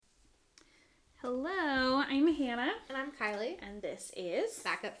Hello, I'm Hannah, And I'm Kylie. and this is...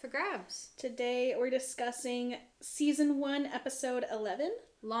 Back Up for Grabs. Today we're discussing Season 1, Episode 11.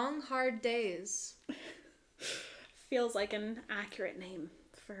 Long, Hard Days. Feels like an accurate name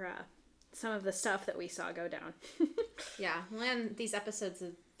for some of the stuff that we saw go down. Yeah, and these episodes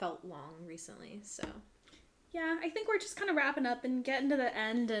have felt long recently, so... Yeah, I think we're just kind of wrapping up and getting to the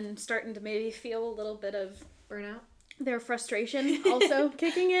end and starting to maybe feel a little bit of... Burnout? Their frustration also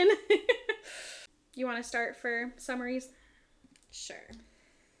kicking in. You want to start for summaries? Sure.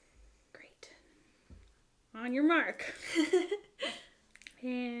 Great. On your mark.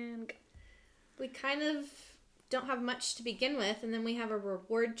 And go. We kind of don't have much to begin with, and then we have a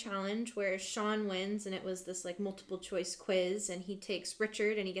reward challenge where Sean wins, and it was this like multiple choice quiz, and he takes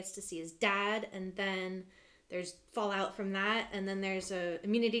Richard and he gets to see his dad, and then there's fallout from that, and then there's a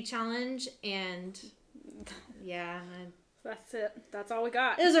immunity challenge, and yeah, That's it. That's all we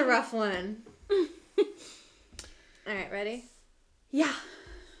got. it was a rough one. All right, ready? Yeah.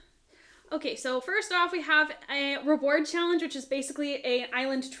 Okay, so first off, we have a reward challenge, which is basically an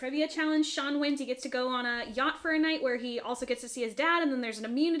island trivia challenge. Sean wins. He gets to go on a yacht for a night where he also gets to see his dad. And then there's an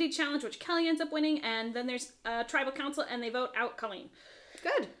immunity challenge, which Kelly ends up winning. And then there's a tribal council, and they vote out Colleen.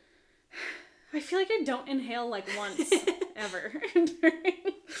 Good. I feel like I don't inhale like once ever during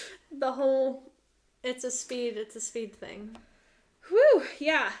the whole... It's a speed thing. Whew,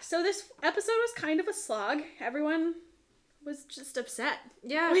 yeah. So this episode was kind of a slog. Everyone was just upset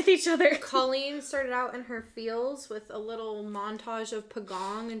with each other. Colleen started out in her feels with a little montage of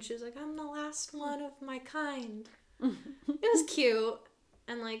Pagong, and she was like, I'm the last one of my kind. It was cute.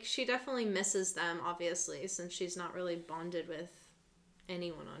 And, like, she definitely misses them, obviously, since she's not really bonded with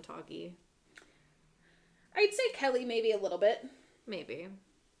anyone on Toggy. I'd say Kelly maybe a little bit. Maybe.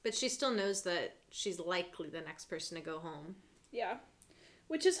 But she still knows that she's likely the next person to go home. Yeah.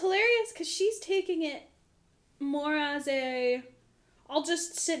 Which is hilarious because she's taking it more as a, I'll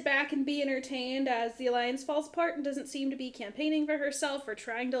just sit back and be entertained as the alliance falls apart, and doesn't seem to be campaigning for herself or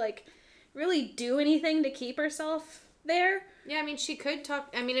trying to, like, really do anything to keep herself there. Yeah, I mean, she could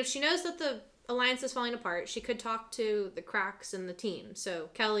talk... I mean, if she knows that the alliance is falling apart, she could talk to the cracks in the team. So,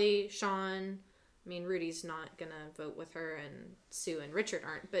 Kelly, Sean... I mean, Rudy's not gonna vote with her, and Sue and Richard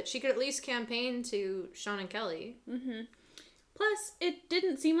aren't. But she could at least campaign to Sean and Kelly. Mm-hmm. Plus, it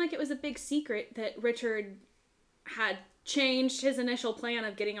didn't seem like it was a big secret that Richard had changed his initial plan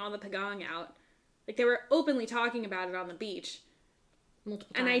of getting all the Pagong out. Like, they were openly talking about it on the beach.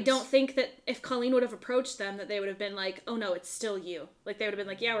 Multiple times. And I don't think that if Colleen would have approached them, that they would have been like, oh no, it's still you. Like, they would have been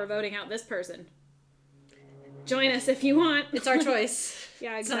like, yeah, we're voting out this person. Join us if you want. It's our choice.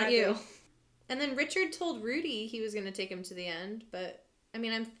 Yeah, exactly. It's not you. And then Richard told Rudy he was going to take him to the end, but, I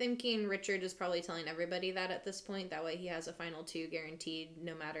mean, I'm thinking Richard is probably telling everybody that at this point. That way he has a final two guaranteed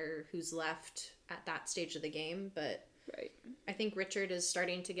no matter who's left at that stage of the game, but right. I think Richard is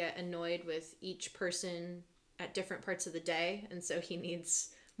starting to get annoyed with each person at different parts of the day, and so he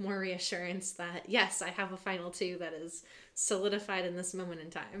needs more reassurance that, yes, I have a final two that is solidified in this moment in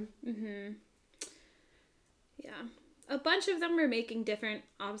time. Mm-hmm. Yeah. A bunch of them were making different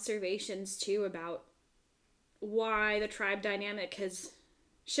observations, too, about why the tribe dynamic has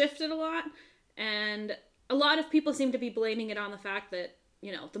shifted a lot. And a lot of people seem to be blaming it on the fact that,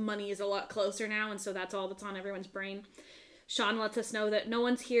 you know, the money is a lot closer now, and so that's all that's on everyone's brain. Sean lets us know that no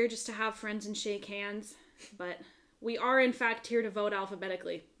one's here just to have friends and shake hands, but we are, in fact, here to vote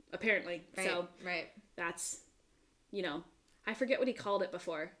alphabetically, apparently. Right, so right. That's, you know, I forget what he called it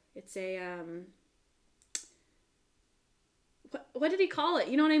before. It's a, What did he call it?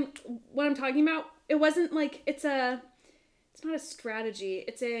 You know what I'm talking about? It wasn't like, it's not a strategy.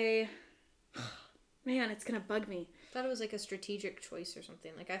 It's a, man, it's gonna bug me. I thought it was like a strategic choice or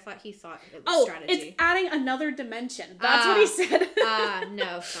something. Like, I thought he thought it was strategy. It's adding another dimension. That's what he said.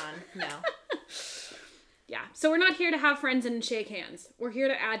 No, son, no. Yeah, so we're not here to have friends and shake hands. We're here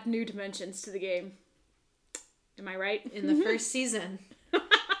to add new dimensions to the game. Am I right? In the first season.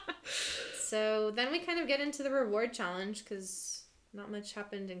 So then we kind of get into the reward challenge because not much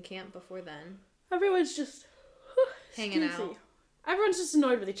happened in camp before then. Everyone's just hanging out. Everyone's just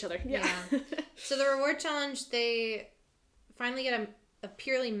annoyed with each other. Yeah. So the reward challenge, they finally get a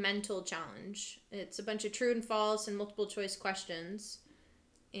purely mental challenge. It's a bunch of true and false and multiple choice questions.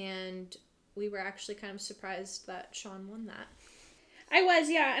 And we were actually kind of surprised that Sean won that. I was,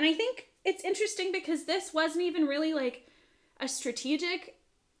 yeah. And I think it's interesting because this wasn't even really like a strategic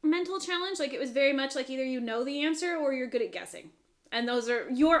mental challenge. Like, it was very much like either you know the answer or you're good at guessing, and those are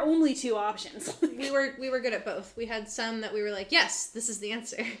your only two options. we were good at both. We had some that we were like, yes, this is the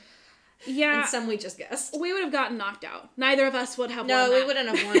answer. Yeah. And some we just guessed. We would have gotten knocked out. Neither of us would have won No, that. we wouldn't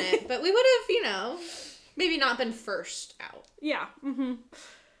have won it. But we would have, maybe not been first out. Yeah. Mm-hmm.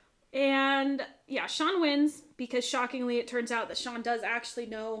 And, yeah, Sean wins because, shockingly, it turns out that Sean does actually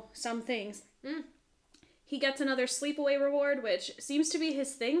know some things. Mm. He gets another sleepaway reward, which seems to be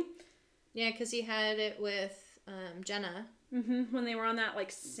his thing. Yeah, because he had it with Jenna. Mm-hmm. When they were on that,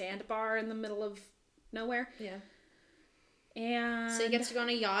 like, sandbar in the middle of nowhere. Yeah. And... So he gets to go on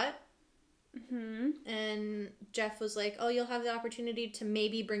a yacht. Mm-hmm. And Jeff was like, oh, you'll have the opportunity to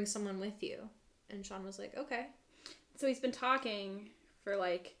maybe bring someone with you. And Sean was like, okay. So he's been talking for,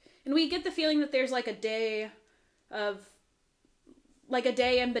 like... And we get the feeling that there's, like, a day in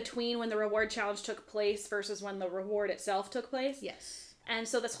between when the reward challenge took place versus when the reward itself took place. Yes. And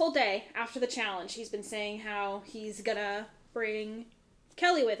so this whole day, after the challenge, he's been saying how he's gonna bring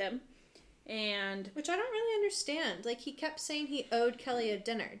Kelly with him. And... Which I don't really understand. Like, he kept saying he owed Kelly a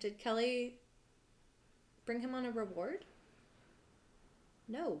dinner. Did Kelly bring him on a reward?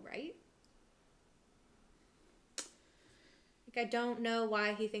 No, right? Like, I don't know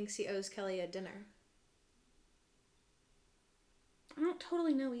why he thinks he owes Kelly a dinner. I don't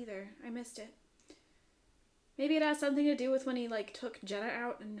totally know either. I missed it. Maybe it has something to do with when he, like, took Jenna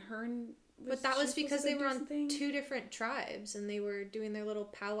out and her and... But that was because they were on two different tribes and they were doing their little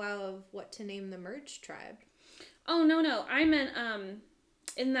powwow of what to name the merged tribe. Oh, no. I meant,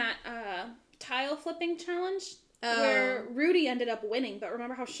 in that, tile flipping challenge where Rudy ended up winning. But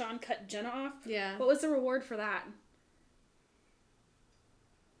remember how Sean cut Jenna off? Yeah. What was the reward for that?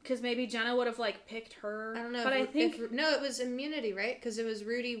 Because maybe Jenna would have, like, picked her. I don't know. But I think... No, it was immunity, right? Because it was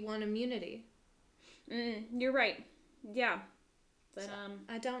Rudy won immunity. You're right. Yeah. But,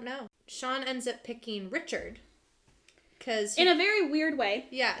 I don't know. Sean ends up picking Richard. In a very weird way.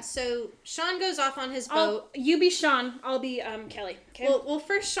 Yeah, so Sean goes off on his boat. You be Sean, I'll be Kelly. Okay? Well,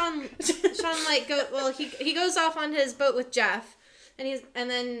 first Sean he goes off on his boat with Jeff, and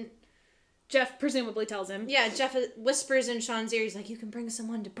then Jeff presumably tells him. Yeah, Jeff whispers in Sean's ear. He's like, "You can bring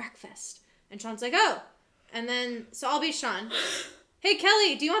someone to breakfast," and Sean's like, "Oh," and then so I'll be Sean. Hey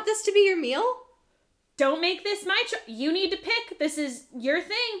Kelly, do you want this to be your meal? Don't make this my you need to pick. This is your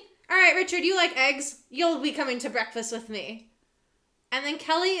thing. All right, Richard, you like eggs. You'll be coming to breakfast with me. And then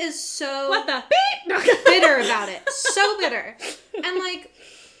Kelly is so... What the beep? bitter about it. So bitter. And, like...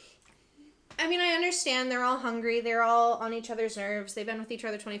 I mean, I understand they're all hungry. They're all on each other's nerves. They've been with each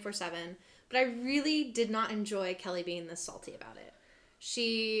other 24/7. But I really did not enjoy Kelly being this salty about it.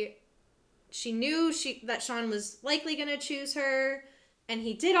 She knew that Sean was likely going to choose her... And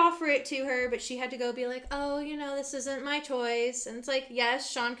he did offer it to her, but she had to go be like, oh, this isn't my choice. And it's like,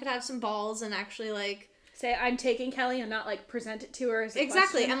 yes, Sean could have some balls and actually, like... Say, I'm taking Kelly and not, like, present it to her as a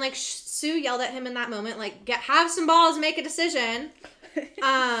Exactly. question. And, like, Sue yelled at him in that moment, like, have some balls, make a decision.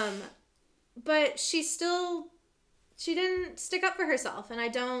 But she didn't stick up for herself. And I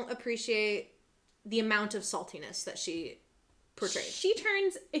don't appreciate the amount of saltiness that she portrayed. She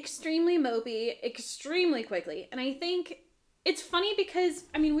turns extremely mopey extremely quickly. And I think... It's funny because,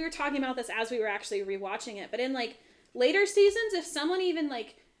 I mean, we were talking about this as we were actually rewatching it, but in, like, later seasons, if someone even,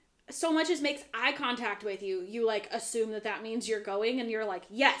 like, so much as makes eye contact with you, you, like, assume that means you're going, and you're like,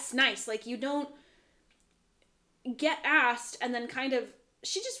 yes, nice. Like, you don't get asked, and then kind of,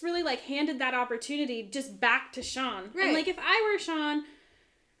 she just really, like, handed that opportunity just back to Sean. Right. And, like, if I were Sean,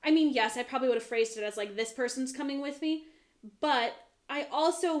 I mean, yes, I probably would have phrased it as, like, this person's coming with me, but I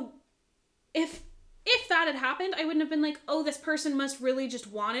also, if that had happened, I wouldn't have been like, oh, this person must really just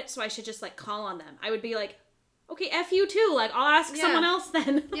want it, so I should just, like, call on them. I would be like, okay, F you too. Like, I'll ask someone else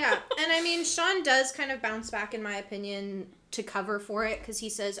then. Yeah. And, I mean, Sean does kind of bounce back, in my opinion, to cover for it, because he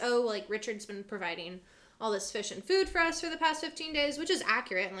says, oh, like, Richard's been providing all this fish and food for us for the past 15 days, which is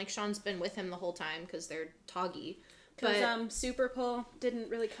accurate, and, like, Sean's been with him the whole time, because they're toggy. Because Super Pull didn't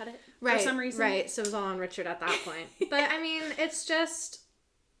really cut it for some reason. Right, so it was all on Richard at that point. But, I mean, it's just...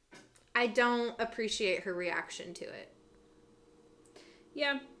 I don't appreciate her reaction to it.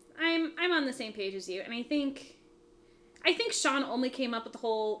 Yeah, I'm on the same page as you, and I think Sean only came up with the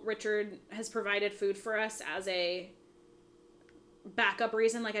whole Richard has provided food for us as a backup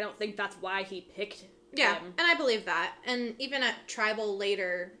reason. Like, I don't think that's why he picked him. And I believe that. And even at Tribal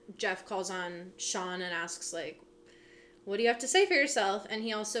later, Jeff calls on Sean and asks, like, what do you have to say for yourself? And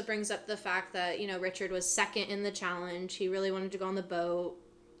he also brings up the fact that, Richard was second in the challenge. He really wanted to go on the boat.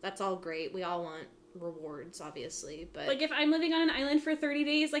 That's all great. We all want rewards, obviously, but... Like, if I'm living on an island for 30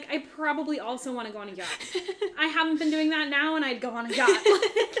 days, like, I probably also want to go on a yacht. I haven't been doing that now, and I'd go on a yacht.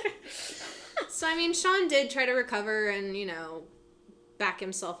 So, I mean, Sean did try to recover and, back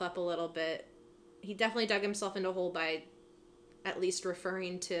himself up a little bit. He definitely dug himself into a hole by at least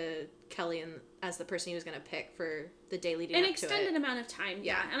referring to Kelly as the person he was going to pick for the day leading an up to it. An extended amount of time,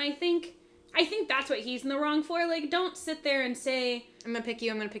 Yeah. And I think that's what he's in the wrong for. Like, don't sit there and say, I'm going to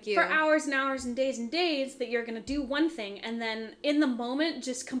pick you. For hours and hours and days that you're going to do one thing, and then in the moment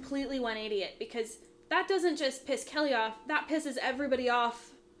just completely 180 it, because that doesn't just piss Kelly off, that pisses everybody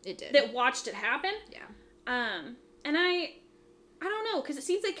off. It did. That watched it happen. Yeah. And I don't know, because it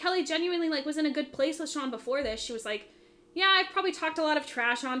seems like Kelly genuinely, like, was in a good place with Sean before this. She was like, yeah, I've probably talked a lot of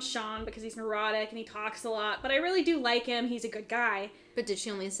trash on Sean because he's neurotic and he talks a lot, but I really do like him. He's a good guy. But did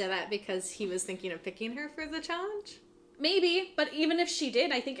she only say that because he was thinking of picking her for the challenge? Maybe, but even if she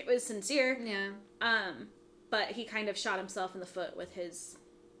did, I think it was sincere. Yeah. But he kind of shot himself in the foot with his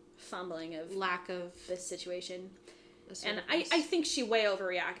fumbling of lack of this situation. And I think she way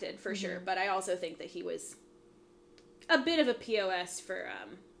overreacted, for sure, but I also think that he was a bit of a POS for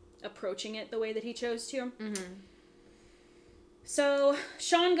approaching it the way that he chose to. Mm-hmm. So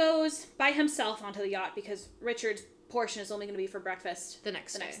Sean goes by himself onto the yacht because Richard's portion is only going to be for breakfast the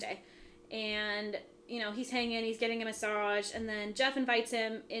next day. And, he's hanging, he's getting a massage, and then Jeff invites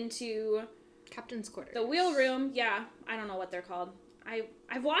him into Captain's quarters. The wheel room. Yeah, I don't know what they're called.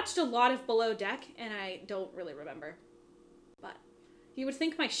 I've watched a lot of Below Deck, and I don't really remember. But you would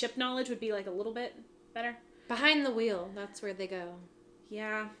think my ship knowledge would be, like, a little bit better. Behind the wheel, that's where they go.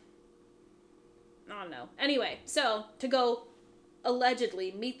 Yeah. I don't know. Anyway, so, to go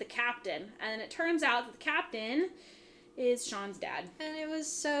allegedly meet the captain, and it turns out that the captain is Sean's dad. And it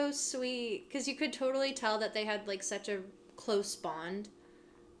was so sweet, because you could totally tell that they had, like, such a close bond.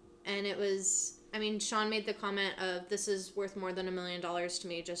 And it was, Sean made the comment of, this is worth more than $1 million to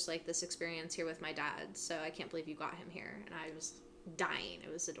me, just like this experience here with my dad, so I can't believe you got him here. And I was dying.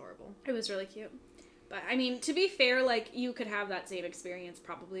 It was adorable. It was really cute. But, to be fair, like, you could have that same experience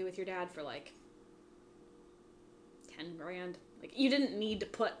probably with your dad for, like, 10 grand. Like, you didn't need to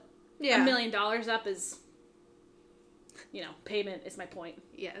put $1 million up as, payment is my point.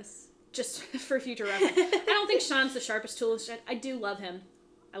 Yes. Just for future reference. I don't think Sean's the sharpest tool. I do love him.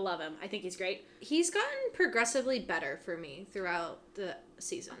 I love him. I think he's great. He's gotten progressively better for me throughout the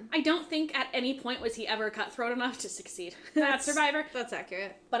season. I don't think at any point was he ever cutthroat enough to succeed at Survivor. That's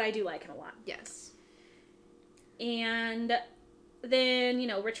accurate. But I do like him a lot. Yes. And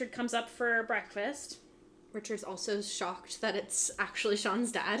then, Richard comes up for breakfast. Richard's also shocked that it's actually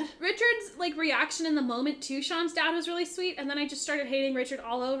Sean's dad. Richard's, like, reaction in the moment to Sean's dad was really sweet, and then I just started hating Richard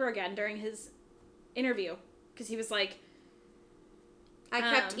all over again during his interview. Because he was like... I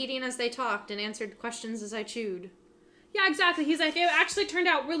kept eating as they talked and answered questions as I chewed. Yeah, exactly. He's like, it actually turned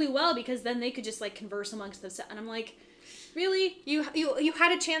out really well because then they could just, like, converse amongst themselves. And I'm like, really? You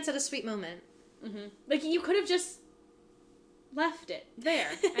had a chance at a sweet moment. Mm-hmm. Like, you could have just left it there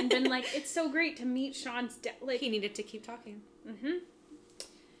and been like, it's so great to meet Sean's dad. Like, he needed to keep talking. Mm-hmm.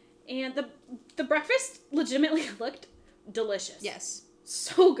 And the breakfast legitimately looked delicious. Yes.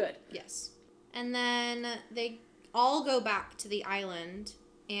 So good. Yes. And then they all go back to the island,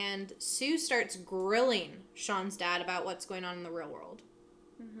 and Sue starts grilling Sean's dad about what's going on in the real world.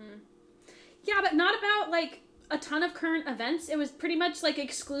 Mm-hmm. Yeah, but not about, like, a ton of current events. It was pretty much, like,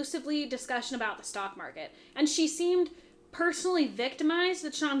 exclusively discussion about the stock market. And she seemed personally victimized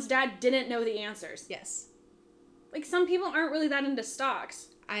that Sean's dad didn't know the answers. Yes. Like, some people aren't really that into stocks.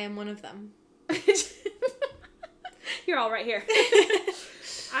 I am one of them. You're all right here.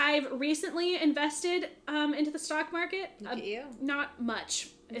 I've recently invested into the stock market. Look at you. Not much.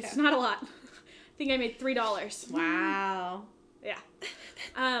 Okay. It's not a lot. I think I made $3. Wow. Yeah.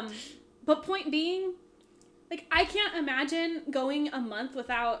 But point being, like, I can't imagine going a month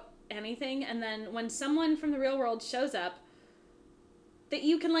without anything, and then when someone from the real world shows up that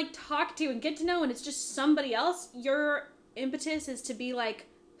you can, like, talk to and get to know, and it's just somebody else, your impetus is to be like,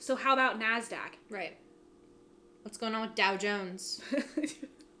 so how about NASDAQ? Right. What's going on with Dow Jones?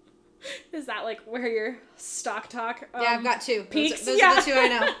 Is that, like, where your stock talk yeah, I've got two. Peaks? Those are the two I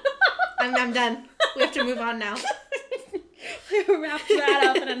know. I'm done. We have to move on now. Wrapped that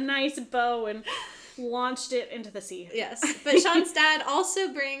up in a nice bow and launched it into the sea. Yes. But Sean's dad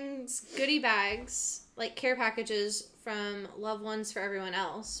also brings goodie bags, like care packages from loved ones for everyone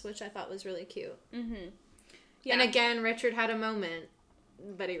else, which I thought was really cute. Mm-hmm. Yeah. And again, Richard had a moment,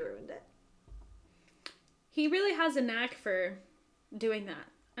 but he ruined it. He really has a knack for doing that.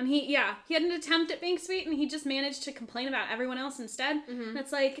 And he had an attempt at being sweet, and he just managed to complain about everyone else instead. Mm-hmm. And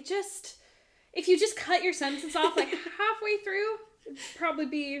it's like, if you just cut your sentences off, like, halfway through, it'd probably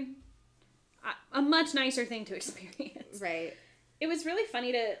be a much nicer thing to experience. Right. It was really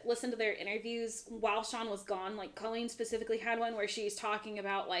funny to listen to their interviews while Sean was gone. Like, Colleen specifically had one where she's talking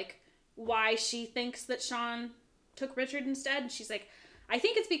about, like, why she thinks that Sean took Richard instead. And she's like, I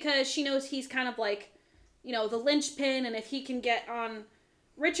think it's because she knows he's kind of like, you know, the linchpin, and if he can get on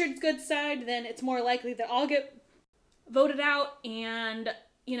Richard's good side, then it's more likely that I'll get voted out. And,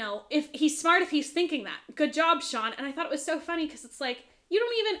 you know, if he's smart, if he's thinking that. Good job, Sean. And I thought it was so funny because it's like,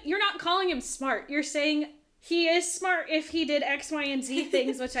 you're not calling him smart. You're saying he is smart if he did X, Y, and Z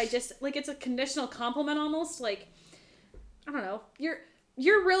things, which I just, like, it's a conditional compliment almost. Like, I don't know.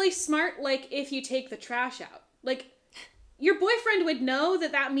 You're really smart, like, if you take the trash out. Like, your boyfriend would know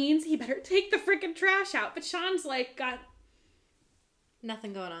that means he better take the freaking trash out. But Sean's, like, got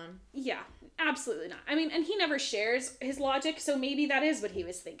nothing going on. Yeah, absolutely not. I mean, and he never shares his logic, so maybe that is what he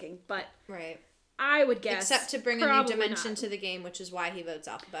was thinking. But right. I would guess. Except to bring a new dimension to the game, which is why he votes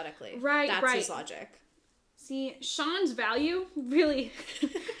alphabetically. Right, That's his logic. See, Sean's value really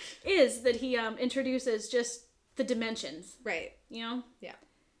is that he introduces just the dimensions. Right. You know? Yeah.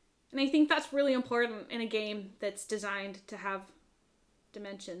 And I think that's really important in a game that's designed to have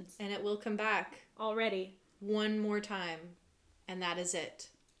dimensions. And it will come back. Already. One more time. And that is it.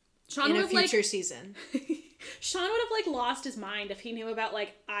 Sean in a future season. Sean would have, like, lost his mind if he knew about,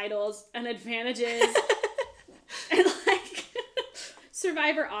 like, idols and advantages. And, like,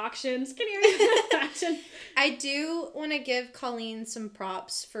 Survivor auctions. Can you even imagine? I do want to give Colleen some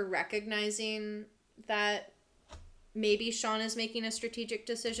props for recognizing that maybe Sean is making a strategic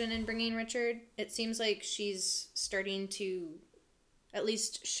decision in bringing Richard. It seems like she's starting to at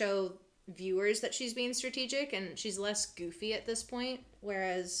least show viewers that she's being strategic, and she's less goofy at this point,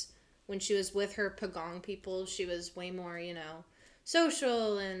 whereas when she was with her Pagong people, she was way more, you know,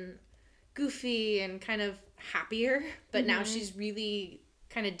 social and goofy and kind of happier, but now she's really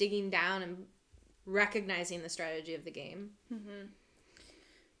kind of digging down and recognizing the strategy of the game.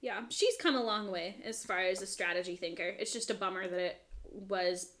 Yeah, she's come a long way as far as a strategy thinker. It's just a bummer that it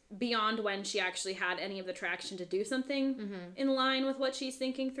was beyond when she actually had any of the traction to do something in line with what she's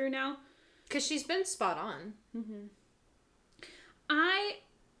thinking through now. Because she's been spot on.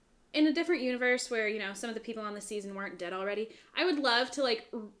 In a different universe where, you know, some of the people on the season weren't dead already, I would love to,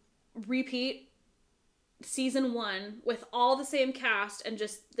 like, repeat season 1 with all the same cast and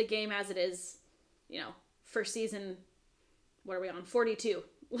just the game as it is, you know, for season, what are we on, 42.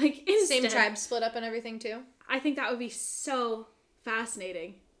 Like, instead, same tribe split up and everything, too? I think that would be so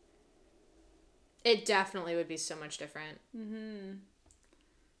fascinating. It definitely would be so much different.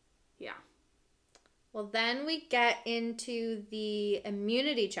 Yeah. Well, then we get into the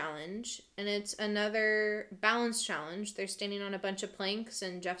immunity challenge, and it's another balance challenge. They're standing on a bunch of planks,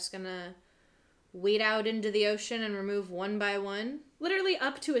 and Jeff's gonna wade out into the ocean and remove one by one. Literally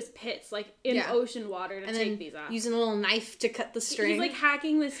up to his pits, like in ocean water to take these off. Using a little knife to cut the string. He's like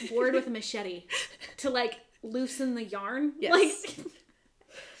hacking this board with a machete to like loosen the yarn. Yes. Like,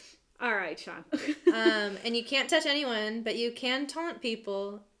 all right, Sean. And you can't touch anyone, but you can taunt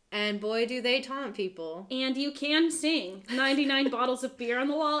people. And boy, do they taunt people. And you can sing 99 bottles of beer on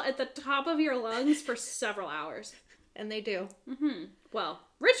the wall at the top of your lungs for several hours. And they do. Well,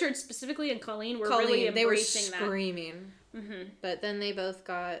 Richard specifically and Colleen were really embracing that. They were screaming. But then they both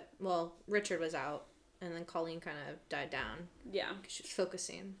got, well, Richard was out. And then Colleen kind of died down. Yeah. She was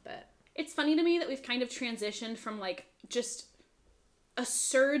focusing, but... It's funny to me that we've kind of transitioned from, like, just a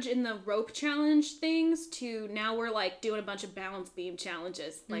surge in the rope challenge things to now we're, like, doing a bunch of balance beam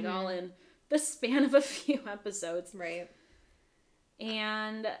challenges. Like, all in the span of a few episodes. Right.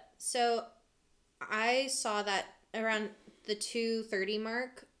 And... So, I saw that around the 2:30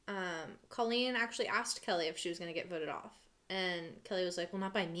 mark, Colleen actually asked Kelly if she was going to get voted off. And Kelly was like, well,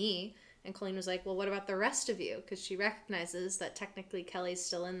 not by me. And Colleen was like, well, what about the rest of you? Because she recognizes that technically Kelly's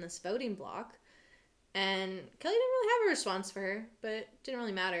still in this voting block. And Kelly didn't really have a response for her, but it didn't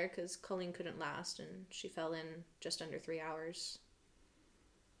really matter because Colleen couldn't last and she fell in just under 3 hours.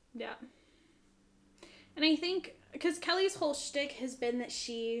 Yeah. And I think, because Kelly's whole shtick has been that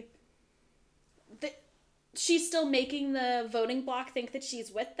she's still making the voting block think that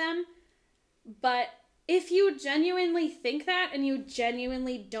she's with them, but if you genuinely think that and you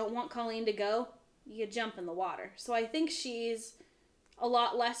genuinely don't want Colleen to go, you jump in the water. So I think she's a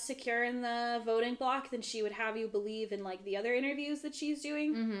lot less secure in the voting block than she would have you believe in, like, the other interviews that she's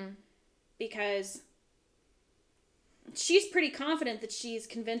doing. Because she's pretty confident that she's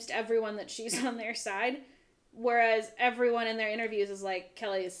convinced everyone that she's on their side, whereas everyone in their interviews is like,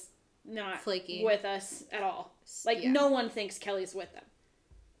 Kelly's not flaky with us at all. Like, no one thinks Kelly's with them.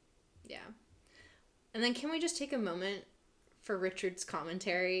 Yeah. And then can we just take a moment for Richard's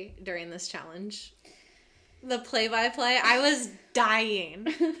commentary during this challenge? The play-by-play, I was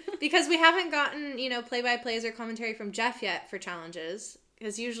dying. Because we haven't gotten, you know, play-by-plays or commentary from Jeff yet for challenges.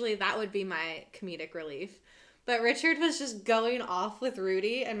 Because usually that would be my comedic relief. But Richard was just going off with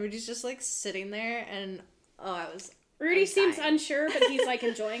Rudy, and Rudy's just, like, sitting there, and, Rudy seems dying. unsure, but he's, like,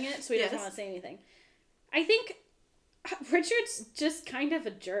 enjoying it, so he doesn't want to say anything. I think Richard's just kind of a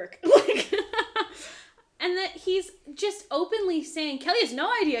jerk. Like, and that he's just openly saying, Kelly has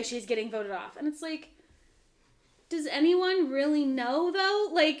no idea she's getting voted off. And it's like, does anyone really know, though?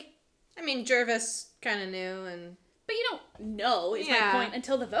 Like... I mean, Jervis kind of knew, and... But you don't know, is my point,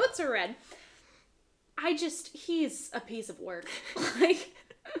 until the votes are read. He's a piece of work. Like...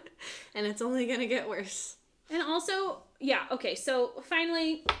 And it's only gonna get worse. And also, yeah, okay, so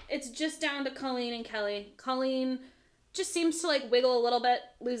finally, it's just down to Colleen and Kelly. Colleen just seems to, like, wiggle a little bit,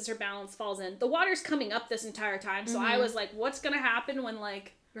 loses her balance, falls in. The water's coming up this entire time, so I was like, what's gonna happen when,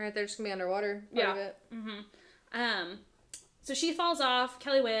 like... Right, they're just gonna be underwater. Part of it. So she falls off,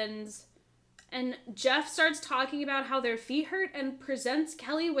 Kelly wins, and Jeff starts talking about how their feet hurt and presents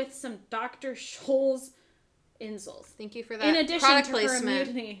Kelly with some Dr. Scholl's insoles. Thank you for that. In addition product to placement. her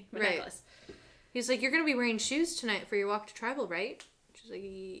immunity necklace. He's like, you're gonna be wearing shoes tonight for your walk to Tribal, right? She's like,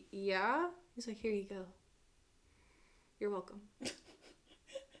 yeah. He's like, here you go. You're welcome.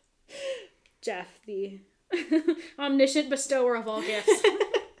 Jeff, the omniscient bestower of all gifts.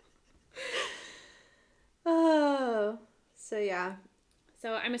 Oh, so yeah.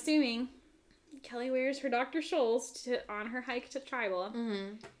 So I'm assuming Kelly wears her Dr. Scholl's on her hike to Tribal.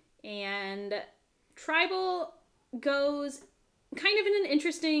 And Tribal goes kind of in an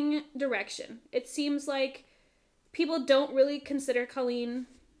interesting direction. It seems like people don't really consider Colleen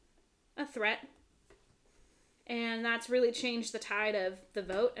a threat. And that's really changed the tide of the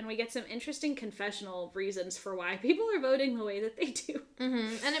vote. And we get some interesting confessional reasons for why people are voting the way that they do.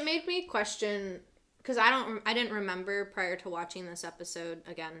 And it made me question... Because I didn't remember prior to watching this episode,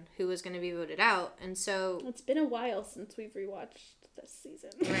 again, who was going to be voted out. And so... It's been a while since we've rewatched this season.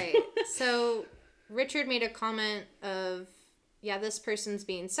 Right. So Richard made a comment of, yeah, this person's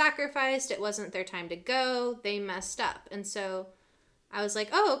being sacrificed. It wasn't their time to go. They messed up. And so I was like,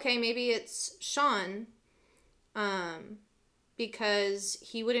 oh, okay, maybe it's Sean. Because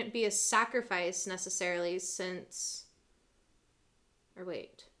he wouldn't be a sacrifice necessarily since... Or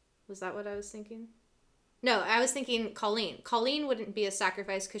wait, was that what I was thinking? No, I was thinking Colleen. Colleen wouldn't be a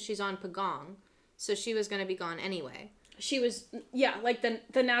sacrifice because she's on Pagong, so she was going to be gone anyway. She was, yeah, like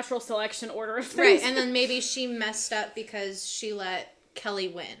the natural selection order of things. Right, and then maybe she messed up because she let Kelly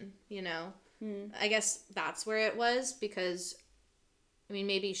win, you know? I guess that's where it was, because, I mean,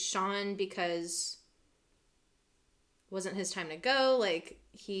 maybe Sean, because it wasn't his time to go, like,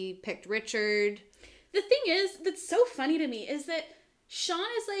 he picked Richard. The thing is, that's so funny to me, is that Sean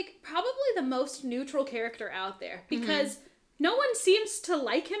is, like, probably the most neutral character out there, because no one seems to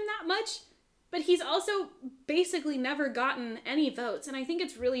like him that much, but he's also basically never gotten any votes, and I think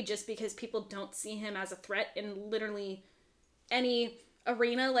it's really just because people don't see him as a threat in literally any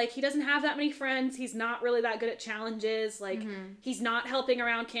arena. Like, he doesn't have that many friends, he's not really that good at challenges, like, he's not helping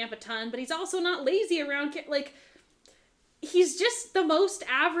around camp a ton, but he's also not lazy around camp, like, he's just the most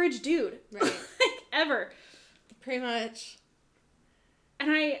average dude, Right. like, ever. Pretty much. And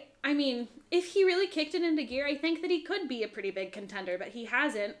I mean, if he really kicked it into gear, I think that he could be a pretty big contender, but he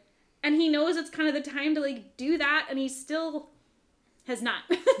hasn't. And he knows it's kind of the time to, like, do that, and he still has not.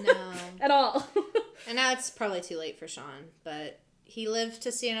 No. At all. And now it's probably too late for Sean, but he lived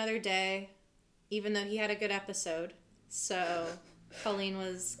to see another day, even though he had a good episode. So Colleen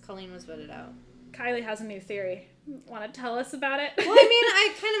was voted out. Kylie has a new theory. Want to tell us about it? Well, I mean,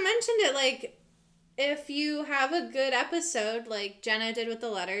 I kind of mentioned it, like, if you have a good episode, like Jenna did with the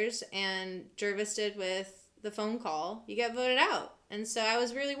letters and Jervis did with the phone call, you get voted out. And so I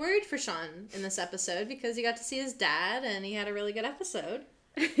was really worried for Sean in this episode because he got to see his dad and he had a really good episode.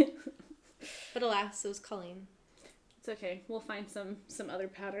 But alas, it was Colleen. It's okay. We'll find some other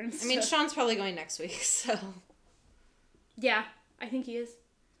patterns. I mean, Sean's probably going next week, so. Yeah, I think he is.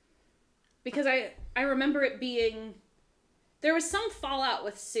 Because I remember it being... There was some fallout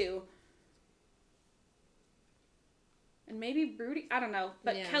with Sue. And maybe Rudy, I don't know.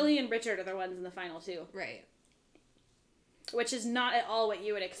 But Yeah. Kelly and Richard are the ones in the final two. Right. Which is not at all what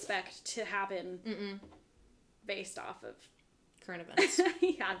you would expect to happen based off of Current events.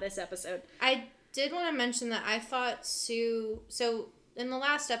 yeah, this episode. I did want to mention that I thought Sue... So, in the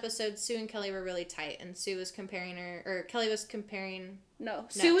last episode, Sue and Kelly were really tight, and Sue was comparing her... Or Kelly was comparing... No,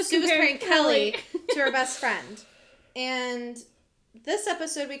 Sue was comparing Kelly to her best friend. And this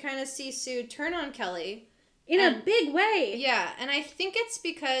episode, we kind of see Sue turn on Kelly. In a big way. Yeah, and I think it's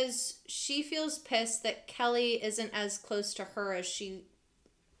because she feels pissed that Kelly isn't as close to her as she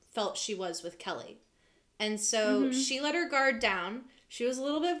felt she was with Kelly. And so she let her guard down. She was a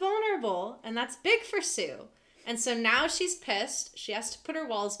little bit vulnerable, and that's big for Sue. And so now she's pissed. She has to put her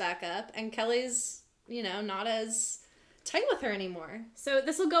walls back up, and Kelly's, not as tight with her anymore. So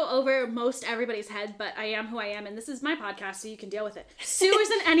this will go over most everybody's head, but I am who I am, and this is my podcast, so you can deal with it. Sue is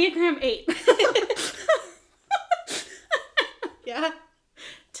an Enneagram 8. Yeah.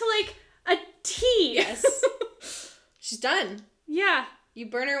 To, like, a T. Yes. She's done. Yeah. You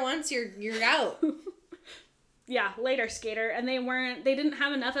burn her once, you're out. Yeah, later, skater. And they didn't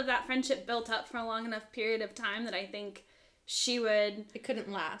have enough of that friendship built up for a long enough period of time that I think she would... It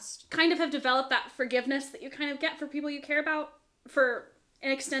couldn't last. Kind of have developed that forgiveness that you kind of get for people you care about for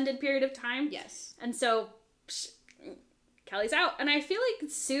an extended period of time. Yes. And so, Kelly's out. And I feel like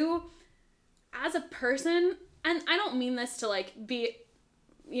Sue, as a person, and I don't mean this to, like, be,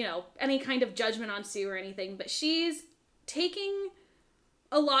 any kind of judgment on Sue or anything, but she's taking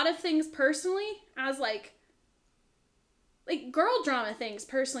a lot of things personally as, like girl drama things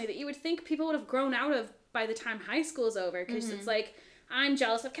personally that you would think people would have grown out of by the time high school's over. Because it's like, I'm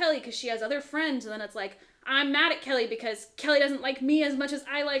jealous of Kelly because she has other friends. And then it's like, I'm mad at Kelly because Kelly doesn't like me as much as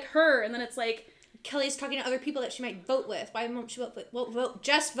I like her. And then it's like... Kelly's talking to other people that she might vote with. Why won't she vote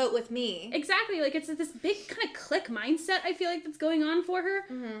with me? Exactly. Like, it's this big kind of clique mindset, I feel like, that's going on for her.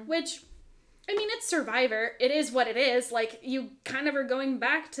 Mm-hmm. Which, I mean, it's Survivor. It is what it is. Like, you kind of are going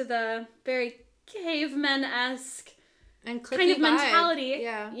back to the very cavemen-esque and kind of mentality.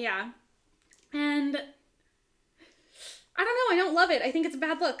 Yeah. Yeah. And I don't know. I don't love it. I think it's a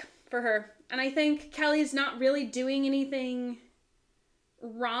bad look for her. And I think Kelly's not really doing anything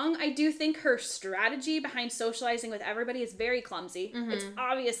wrong. I do think her strategy behind socializing with everybody is very clumsy. Mm-hmm. It's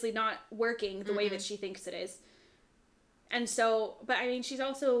obviously not working the way that she thinks it is. And so, but I mean, she's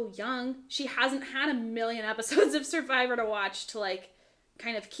also young. She hasn't had a million episodes of Survivor to watch to, like,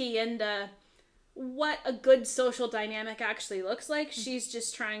 kind of key into what a good social dynamic actually looks like. She's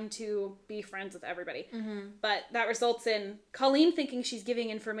just trying to be friends with everybody. Mm-hmm. But that results in Colleen thinking she's giving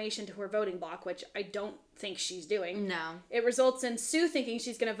information to her voting block, which I don't think she's doing. No. It results in Sue thinking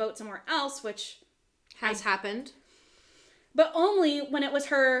she's going to vote somewhere else, which has happened. But only when it was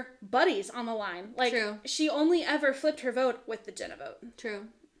her buddies on the line. Like, True. She only ever flipped her vote with the Jenna vote. True.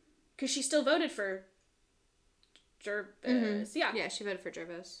 Because she still voted for Gervais. Mm-hmm. Yeah. Yeah, she voted for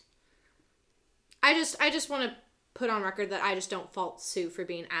Gervais. I just want to put on record that I just don't fault Sue for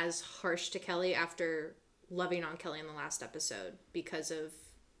being as harsh to Kelly after loving on Kelly in the last episode because of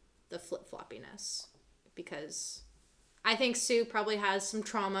the flip-floppiness. Because I think Sue probably has some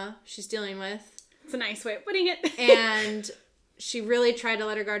trauma she's dealing with. It's a nice way of putting it. And she really tried to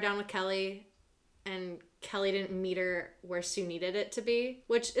let her guard down with Kelly, and Kelly didn't meet her where Sue needed it to be,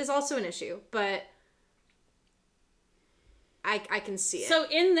 which is also an issue, but I can see it. So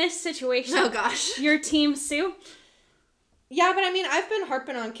in this situation, oh gosh, your team Sue? Yeah, but I mean, I've been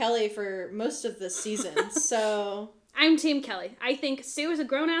harping on Kelly for most of this season, so... I'm team Kelly. I think Sue is a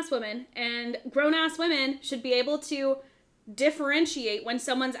grown-ass woman, and grown-ass women should be able to differentiate when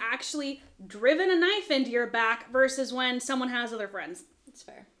someone's actually driven a knife into your back versus when someone has other friends. That's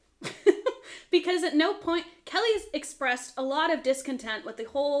fair. Because at no point, Kelly's expressed a lot of discontent with the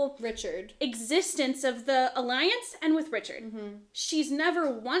whole Richard existence of the alliance and with Richard. Mm-hmm. She's never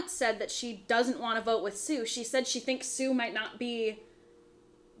once said that she doesn't want to vote with Sue. She said she thinks Sue might not be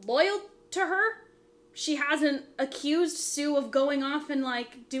loyal to her. She hasn't accused Sue of going off and,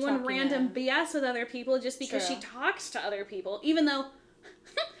 like, doing random BS with other people just because she talks to other people, even though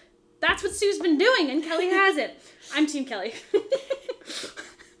that's what Sue's been doing and Kelly hasn't. I'm team Kelly.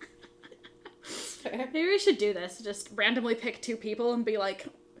 Fair. Maybe we should do this. Just randomly pick two people and be like,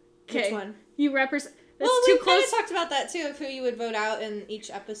 okay, which one? You represent... Well, we kind of talked about that, too, of who you would vote out in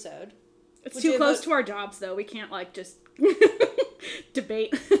each episode. It's too close to our jobs, though. We can't, like, just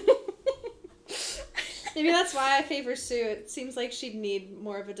debate. Maybe that's why I favor Sue. It seems like she'd need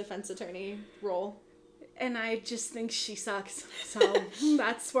more of a defense attorney role. And I just think she sucks. So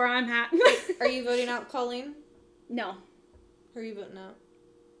that's where I'm at. Are you voting out Colleen? No. Who are you voting out?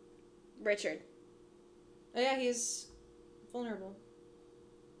 Richard. Oh yeah, he's vulnerable.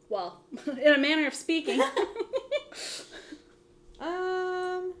 Well, in a manner of speaking.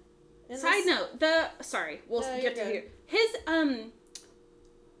 Side note, we'll get to here. His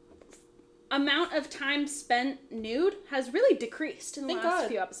amount of time spent nude has really decreased in the last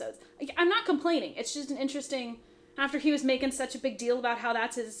few episodes. I'm not complaining. It's just an interesting. After he was making such a big deal about how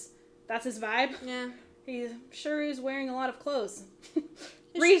that's his vibe. Yeah. He's sure is wearing a lot of clothes.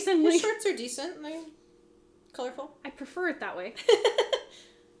 Recently, his shirts are decent. They're colorful. I prefer it that way.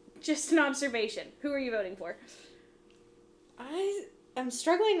 Just an observation. Who are you voting for? I am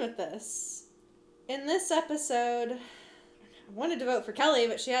struggling with this. In this episode, I wanted to vote for Kelly,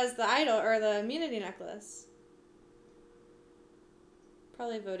 but she has the idol or the immunity necklace.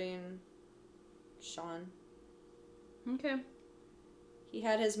 probably voting Sean. Okay. He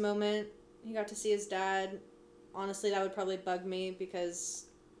had his moment. He got to see his dad. Honestly, that would probably bug me because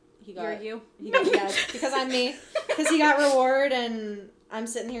he got... You're you? Yeah, because I'm me. Because he got reward and I'm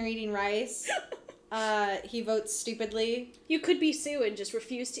sitting here eating rice. He votes stupidly. You could be Sue and just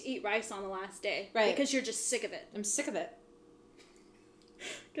refuse to eat rice on the last day. Right. Because you're just sick of it. I'm sick of it.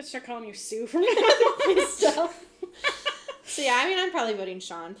 Could start calling you Sue from now on. Stuff. So yeah, I mean, I'm probably voting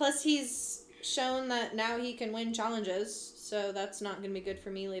Sean. Plus, he's shown that now he can win challenges, so that's not going to be good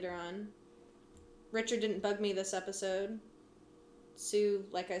for me later on. Richard didn't bug me this episode. Sue,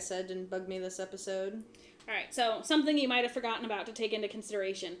 like I said, didn't bug me this episode. All right, so something you might have forgotten about to take into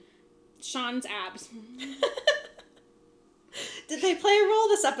consideration. Sean's abs. Did they play a role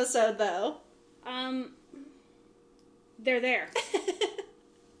this episode, though? They're there.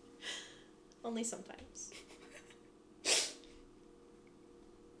 Only sometimes.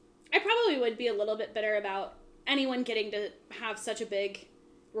 I probably would be a little bit bitter about anyone getting to have such a big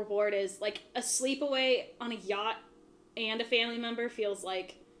reward as, like, a sleepaway on a yacht and a family member feels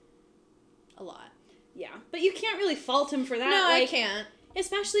like... A lot. Yeah. But you can't really fault him for that. No, like, I can't.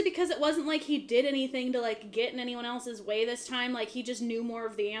 Especially because it wasn't like he did anything to, like, get in anyone else's way this time. Like, he just knew more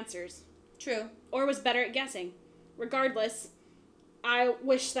of the answers. True. Or was better at guessing. Regardless, I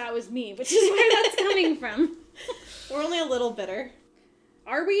wish that was me, which is where that's coming from. We're only a little bitter.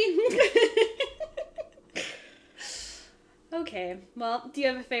 Are we? Okay. Well, do you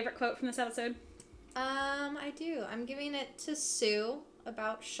have a favorite quote from this episode? I do. I'm giving it to Sue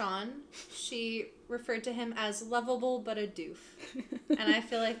about Sean. She referred to him as lovable but a doof. And I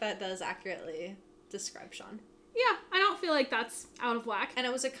feel like that does accurately describe Sean. Yeah, I don't feel like that's out of whack. And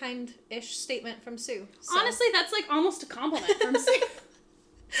it was a kind-ish statement from Sue. So. Honestly, that's like almost a compliment from Sue.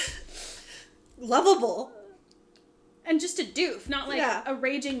 Lovable. And just a doof, not like a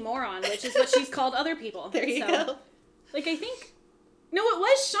raging moron, which is what she's called other people. There you go. Like, I think... No, it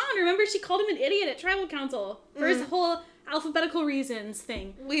was Sean. Remember, she called him an idiot at Tribal Council for his whole alphabetical reasons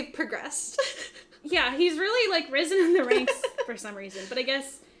thing. We've progressed. Yeah, he's really, like, risen in the ranks for some reason. But I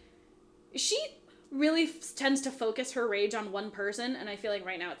guess she really tends to focus her rage on one person, and I feel like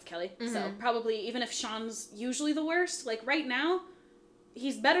right now it's Kelly. Mm-hmm. So probably, even if Sean's usually the worst, like, right now,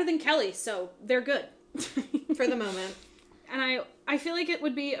 he's better than Kelly, so they're good. For the moment. And I feel like it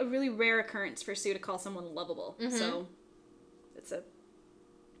would be a really rare occurrence for Sue to call someone lovable. Mm-hmm. So it's a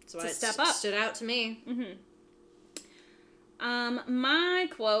step up. Stood out to me. Mm-hmm. My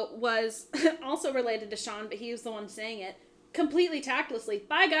quote was also related to Sean, but he was the one saying it completely tactlessly.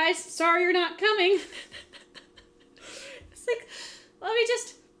 Bye, guys. Sorry you're not coming. It's like, let me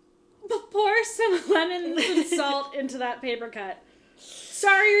just pour some lemons and salt into that paper cut.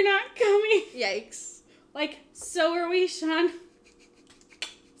 Sorry you're not coming. Yikes. Like, so are we, Sean.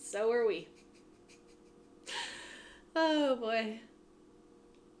 So are we. Oh, boy.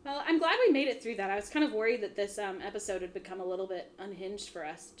 Well, I'm glad we made it through that. I was kind of worried that this episode had become a little bit unhinged for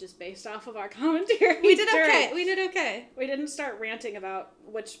us, just based off of our commentary. We did okay. We did okay. We didn't start ranting about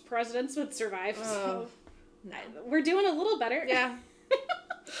which presidents would survive, so... No. We're doing a little better. Yeah.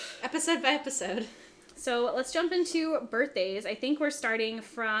 Episode by episode. So, let's jump into birthdays. I think we're starting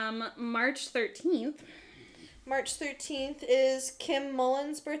from March 13th. March 13th is Kim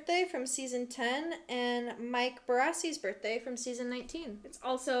Mullen's birthday from season 10 and Mike Barassi's birthday from season 19. It's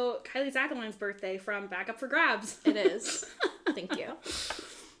also Kylie Zackaline's birthday from Back Up for Grabs. It is. Thank you.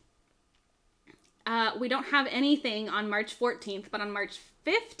 We don't have anything on March 14th, but on March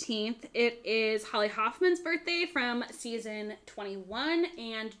 15th, it is Holly Hoffman's birthday from season 21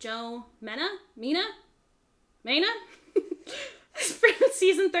 and Joe Mena from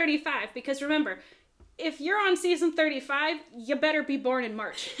season 35. Because remember, if you're on season 35, you better be born in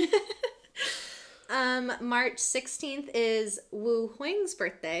March. March 16th is Wu Huing's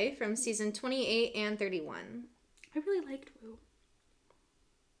birthday from season 28 and 31. I really liked Wu.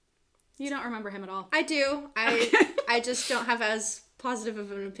 You don't remember him at all. I do. I just don't have as positive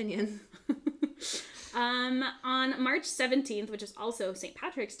of an opinion. On March 17th, which is also St.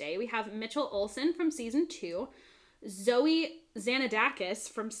 Patrick's Day, we have Mitchell Olsen from season 2, Zoe Xanadakis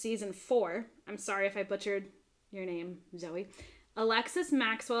from season 4. I'm sorry if I butchered your name, Zoe. Alexis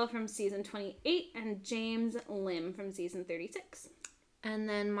Maxwell from season 28, and James Lim from season 36. And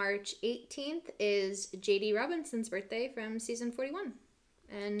then March 18th is JD Robinson's birthday from season 41.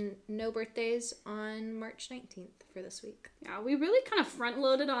 And no birthdays on March 19th for this week. Yeah, we really kind of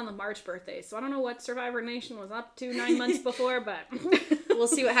front-loaded on the March birthdays, so I don't know what Survivor Nation was up to 9 months before, but... We'll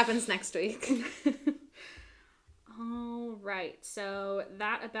see what happens next week. All right, so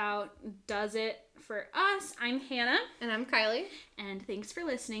that about does it for us, I'm Hannah. And I'm Kylie. And thanks for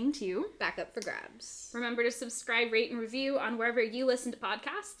listening to Back Up for Grabs. Remember to subscribe, rate, and review on wherever you listen to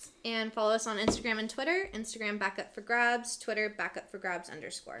podcasts. And follow us on Instagram and Twitter. Instagram Back Up for Grabs, Twitter Back Up for Grabs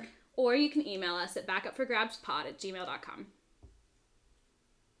 _. Or you can email us at backupforgrabspod@gmail.com.